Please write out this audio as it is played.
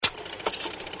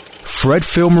Fred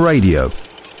Film Radio,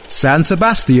 San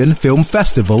Sebastián Film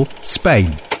Festival,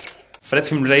 Spain. Fred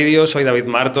Film Radio, soy David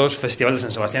Martos, Festival de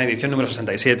San Sebastián, edición número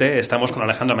 67. Estamos con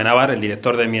Alejandro Amenábar, el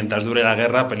director de Mientras dure la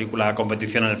guerra, película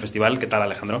competición en el festival. ¿Qué tal,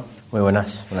 Alejandro? Muy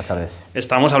buenas tardes.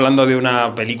 Estamos hablando de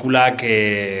una película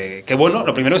que bueno,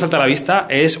 lo primero que salta a la vista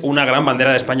es una gran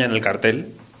bandera de España en el cartel,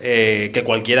 que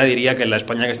cualquiera diría que en la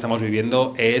España que estamos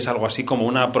viviendo es algo así como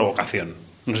una provocación.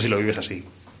 No sé si lo vives así.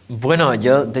 Bueno,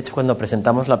 yo, de hecho, cuando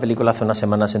presentamos la película hace unas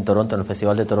semanas en Toronto, en el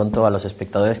Festival de Toronto, a los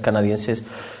espectadores canadienses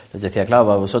les decía, claro,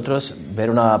 para vosotros ver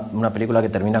una película que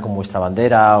termina con vuestra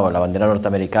bandera o la bandera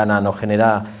norteamericana no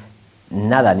genera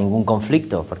nada, ningún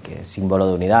conflicto, porque es símbolo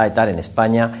de unidad y tal. En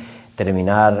España,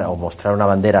 terminar o mostrar una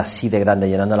bandera así de grande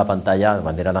llenando la pantalla,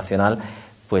 bandera nacional,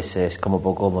 pues es como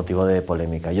poco motivo de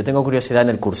polémica. Yo tengo curiosidad en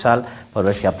el Cursal por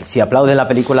ver si aplauden la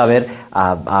película, ver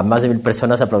a más de 1000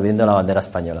 personas aplaudiendo la bandera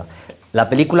española. La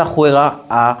película juega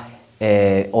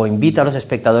o invita a los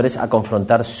espectadores a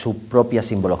confrontar su propia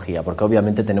simbología, porque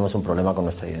obviamente tenemos un problema con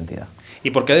nuestra identidad.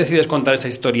 ¿Y por qué decides contar esta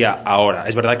historia ahora?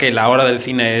 Es verdad que la hora del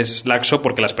cine es laxo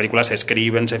porque las películas se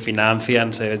escriben, se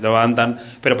financian, se levantan,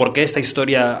 pero ¿por qué esta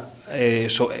historia que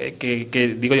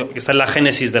está en la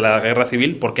génesis de la guerra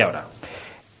civil, por qué ahora?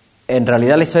 En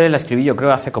realidad la historia la escribí yo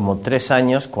creo hace como 3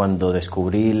 años, cuando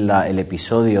descubrí el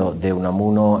episodio de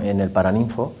Unamuno en el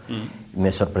Paraninfo.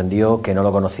 Me sorprendió que no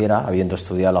lo conociera, habiendo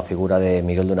estudiado la figura de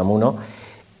Miguel de Unamuno,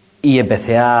 y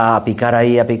empecé a picar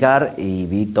y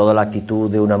vi toda la actitud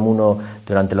de Unamuno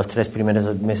durante los 3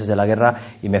 primeros meses de la guerra,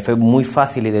 y me fue muy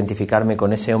fácil identificarme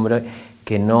con ese hombre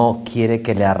que no quiere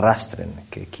que le arrastren,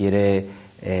 que quiere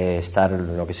estar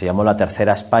en lo que se llamó la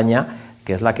tercera España,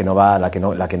 que es la que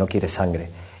no quiere sangre.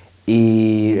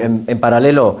 Y en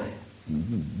paralelo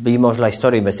investigamos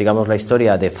la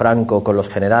historia de Franco con los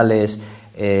generales,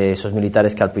 esos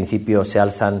militares que al principio se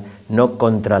alzan no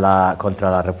contra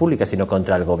la República, sino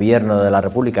contra el gobierno de la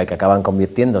República, y que acaba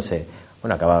convirtiéndose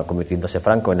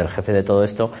Franco en el jefe de todo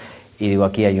esto. Y digo,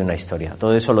 aquí hay una historia.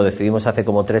 Todo eso lo decidimos hace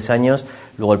como 3 años,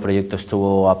 luego el proyecto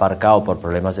estuvo aparcado por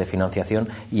problemas de financiación,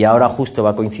 y ahora justo va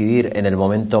a coincidir en el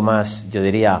momento más, yo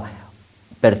diría,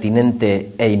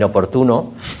 pertinente e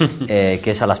inoportuno, que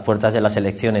es a las puertas de las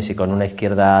elecciones y con una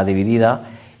izquierda dividida,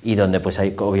 y donde pues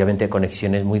hay obviamente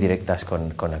conexiones muy directas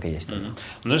con aquella historia.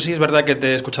 No sé si es verdad que te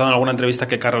he escuchado en alguna entrevista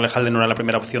que Carra Lejalde no era la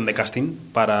primera opción de casting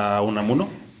para Unamuno.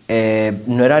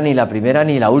 No era ni la primera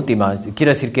ni la última.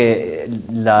 Quiero decir que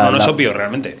no es obvio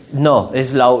realmente. No,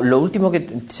 es lo último que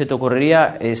se te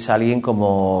ocurriría es alguien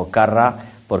como Carra,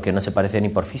 porque no se parece ni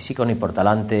por físico, ni por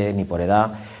talante, ni por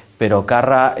edad. Pero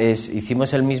Carra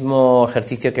hicimos el mismo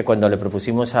ejercicio que cuando le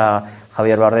propusimos a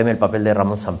Javier Bardem el papel de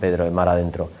Ramón Sampedro en Mar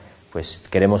Adentro. Pues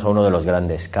queremos a uno de los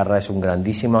grandes. Carra es un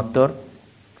grandísimo actor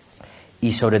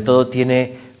y sobre todo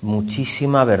tiene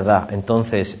muchísima verdad.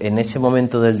 Entonces, en ese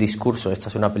momento del discurso, esta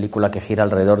es una película que gira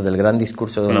alrededor del gran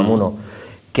discurso de Unamuno,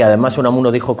 que además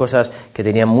Unamuno dijo cosas que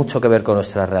tenían mucho que ver con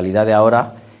nuestra realidad de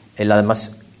ahora. Él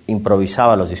además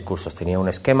improvisaba los discursos, tenía un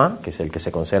esquema, que es el que se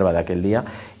conserva de aquel día,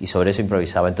 y sobre eso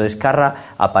improvisaba. Entonces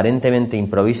Carra aparentemente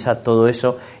improvisa todo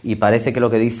eso, y parece que lo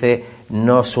que dice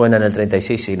no suena en el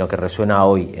 36, sino que resuena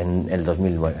hoy, en el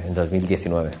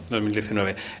 2019.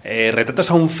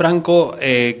 Retratas a un Franco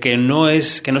que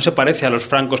no se parece a los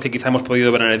Francos que quizá hemos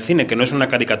podido ver en el cine, que no es una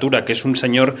caricatura, que es un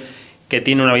señor que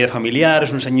tiene una vida familiar,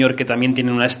 es un señor que también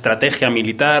tiene una estrategia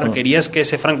militar. ¿Querías que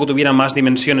ese Franco tuviera más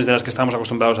dimensiones de las que estamos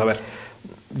acostumbrados a ver?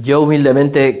 Yo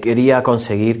humildemente quería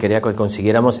que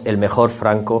consiguiéramos el mejor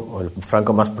Franco, o el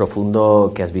Franco más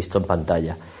profundo que has visto en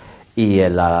pantalla. Y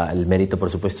el mérito, por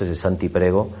supuesto, es de Santi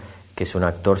Prego, que es un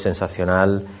actor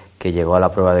sensacional, que llegó a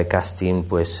la prueba de casting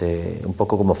pues un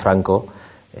poco como Franco,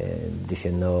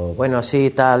 diciendo, bueno,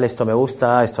 sí, tal, esto me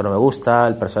gusta, esto no me gusta,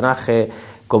 el personaje,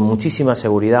 con muchísima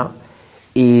seguridad.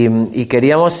 Y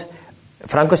queríamos...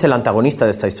 Franco es el antagonista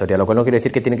de esta historia, lo cual no quiere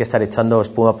decir que tiene que estar echando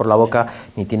espuma por la boca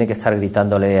ni tiene que estar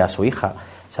gritándole a su hija.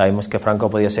 Sabemos que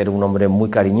Franco podía ser un hombre muy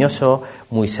cariñoso,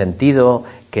 muy sentido,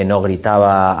 que no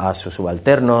gritaba a sus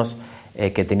subalternos,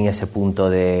 que tenía ese punto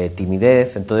de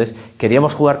timidez. Entonces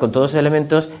queríamos jugar con todos esos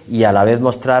elementos y a la vez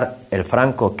mostrar el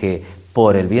Franco que,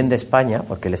 por el bien de España,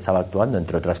 porque él estaba actuando,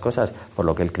 entre otras cosas, por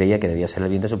lo que él creía que debía ser el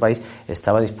bien de su país,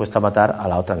 estaba dispuesto a matar a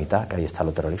la otra mitad, que ahí está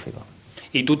lo terrorífico.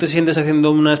 ¿Y tú te sientes haciendo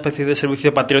una especie de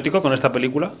servicio patriótico con esta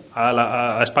película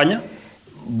a España?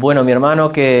 Bueno, mi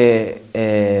hermano, que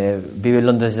vive en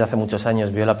Londres desde hace muchos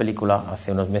años, vio la película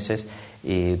hace unos meses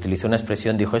y utilizó una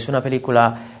expresión, dijo, es una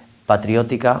película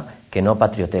patriótica que no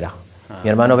patriotera. Mi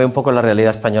hermano ve un poco la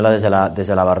realidad española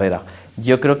desde la barrera.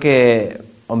 Yo creo que,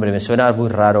 hombre, me suena muy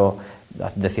raro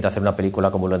decir hacer una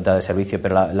película como voluntad de servicio,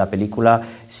 pero la película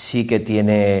sí que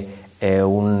tiene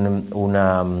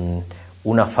un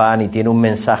afán y tiene un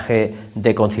mensaje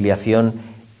de conciliación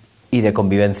y de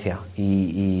convivencia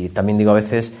y también digo a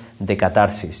veces de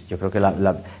catarsis. Yo creo que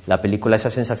la película, esa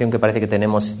sensación que parece que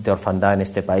tenemos de orfandad en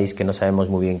este país, que no sabemos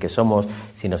muy bien qué somos,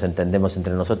 si nos entendemos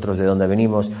entre nosotros, de dónde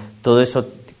venimos, todo eso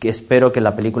que espero que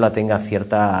la película tenga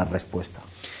cierta respuesta.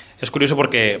 Es curioso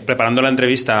porque preparando la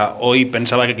entrevista hoy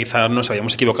pensaba que quizás nos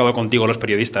habíamos equivocado contigo los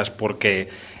periodistas porque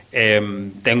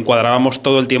te encuadrábamos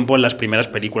todo el tiempo en las primeras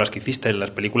películas que hiciste, en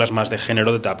las películas más de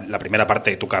género de la primera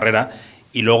parte de tu carrera,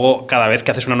 y luego cada vez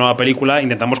que haces una nueva película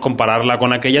intentamos compararla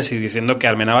con aquellas y diciendo que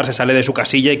Amenábar se sale de su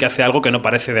casilla y que hace algo que no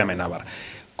parece de Amenábar.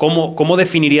 ¿Cómo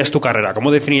definirías tu carrera?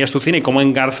 ¿Cómo definirías tu cine y cómo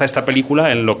engarza esta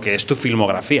película en lo que es tu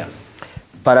filmografía?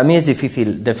 Para mí es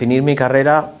difícil definir mi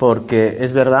carrera porque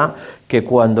es verdad que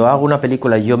cuando hago una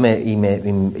película y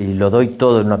lo doy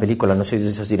todo en una película, no soy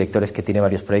de esos directores que tiene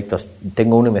varios proyectos,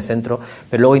 tengo uno y me centro,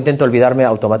 pero luego intento olvidarme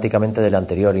automáticamente del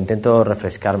anterior, intento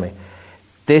refrescarme.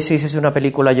 Tesis es una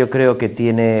película, yo creo que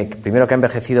tiene, primero que ha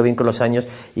envejecido bien con los años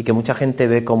y que mucha gente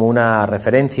ve como una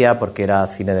referencia porque era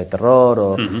cine de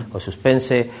terror o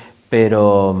suspense,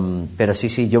 pero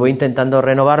sí, yo voy intentando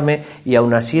renovarme y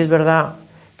aún así es verdad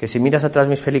que si miras atrás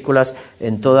mis películas,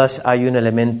 en todas hay un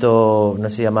elemento, no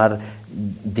sé llamar,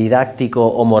 didáctico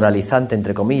o moralizante,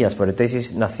 entre comillas, porque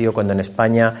Tesis nació cuando en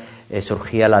España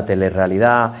surgía la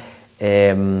telerrealidad,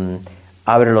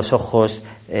 Abre los ojos,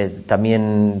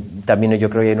 también yo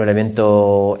creo que hay un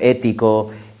elemento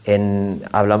ético,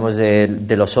 hablamos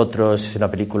de los otros, es una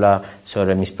película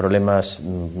sobre mis problemas,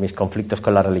 mis conflictos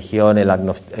con la religión, el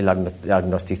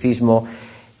agnosticismo,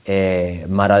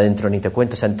 Mar adentro ni te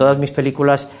cuento. O sea, en todas mis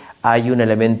películas hay un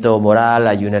elemento moral,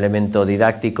 hay un elemento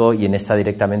didáctico y en esta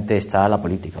directamente está la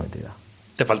política metida.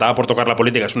 ¿Te faltaba por tocar la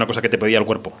política? ¿Es una cosa que te pedía el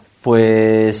cuerpo?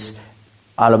 Pues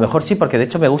a lo mejor sí, porque de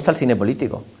hecho me gusta el cine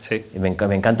político. Sí. Me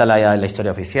encanta la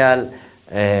historia oficial,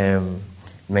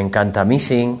 me encanta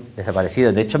Missing,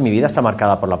 Desaparecidos. De hecho, mi vida está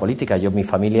marcada por la política. Mi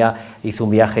familia hizo un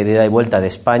viaje de ida y vuelta de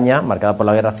España, marcada por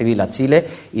la guerra civil, a Chile,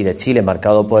 y de Chile,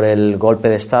 marcado por el golpe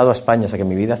de Estado, a España. O sea que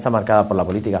mi vida está marcada por la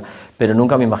política. Pero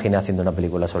nunca me imaginé haciendo una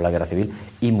película sobre la guerra civil,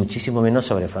 y muchísimo menos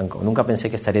sobre Franco. Nunca pensé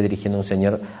que estaría dirigiendo a un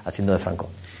señor haciendo de Franco.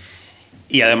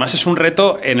 Y además es un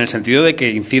reto en el sentido de que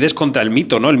incides contra el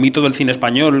mito, ¿no? El mito del cine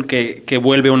español que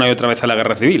vuelve una y otra vez a la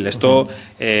guerra civil. Esto,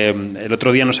 el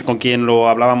otro día no sé con quién lo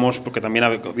hablábamos, porque también ha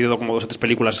habido como 2 o 3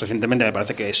 películas recientemente, me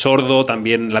parece que Sordo,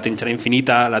 también La trinchera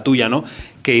infinita, la tuya, ¿no?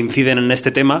 Que inciden en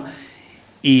este tema.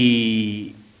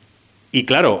 Y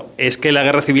claro, es que la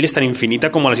guerra civil es tan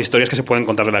infinita como las historias que se pueden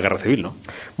contar de la guerra civil, ¿no?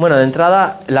 Bueno, de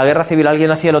entrada, la guerra civil, alguien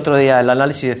hacía el otro día el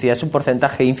análisis y decía, es un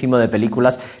porcentaje ínfimo de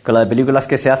películas, con la de películas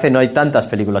que se hace no hay tantas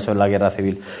películas sobre la guerra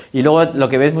civil. Y luego lo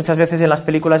que ves muchas veces en las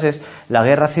películas es la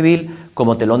guerra civil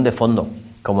como telón de fondo,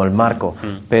 como el marco.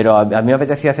 Pero a mí me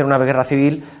apetecía hacer una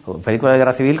película de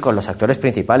guerra civil con los actores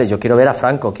principales. Yo quiero ver a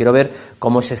Franco, quiero ver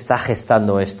cómo se está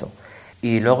gestando esto.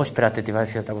 Y luego, espérate, te iba a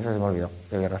decir otra cosa, se me olvidó,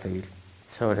 de guerra civil.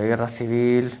 Sobre guerra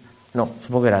civil... No,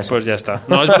 supongo que era eso. Pues ya está.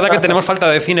 No, es verdad que tenemos falta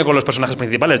de cine con los personajes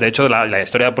principales. De hecho, la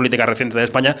historia política reciente de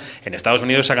España, en Estados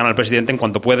Unidos sacan al presidente en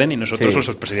cuanto pueden y nosotros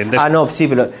los presidentes... No, sí,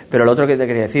 pero lo otro que te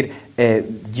quería decir,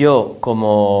 yo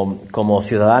como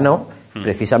ciudadano,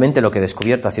 precisamente lo que he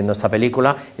descubierto haciendo esta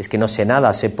película es que no sé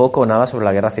nada, sé poco o nada sobre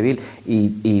la guerra civil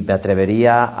y me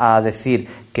atrevería a decir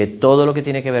que todo lo que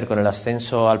tiene que ver con el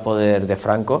ascenso al poder de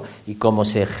Franco y cómo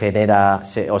se genera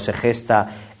o se gesta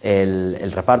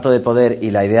el reparto de poder y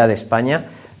la idea de España,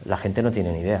 la gente no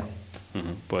tiene ni idea.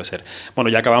 Puede ser. Bueno,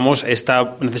 ya acabamos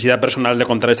esta necesidad personal de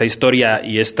contar esta historia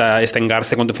y este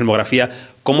engarce con tu filmografía.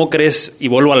 ¿Cómo crees, y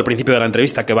vuelvo al principio de la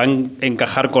entrevista, que va a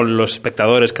encajar con los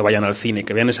espectadores que vayan al cine,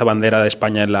 que vean esa bandera de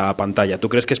España en la pantalla? ¿Tú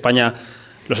crees que España,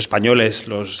 los españoles,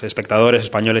 los espectadores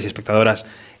españoles y espectadoras,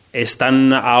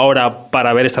 están ahora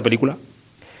para ver esta película?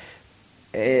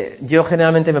 Yo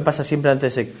generalmente me pasa siempre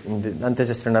antes de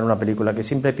estrenar una película, que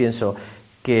siempre pienso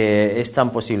que es tan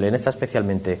posible, en esta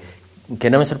especialmente, que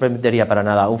no me sorprendería para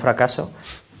nada un fracaso,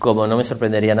 como no me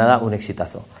sorprendería nada un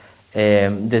exitazo.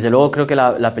 Desde luego creo que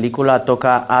la película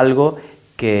toca algo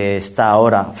que está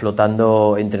ahora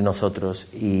flotando entre nosotros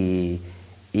y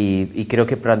creo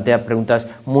que plantea preguntas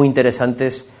muy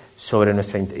interesantes sobre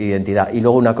nuestra identidad. Y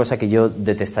luego una cosa que yo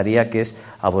detestaría, que es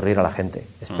aburrir a la gente.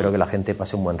 Espero que la gente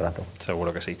pase un buen rato.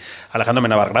 Seguro que sí. Alejandro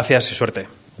Amenábar, gracias y suerte.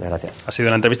 Gracias. Ha sido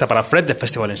una entrevista para Fred de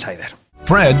Festival Insider.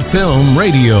 Fred Film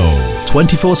Radio.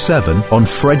 24/7 on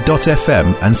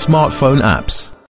Fred.fm and smartphone apps.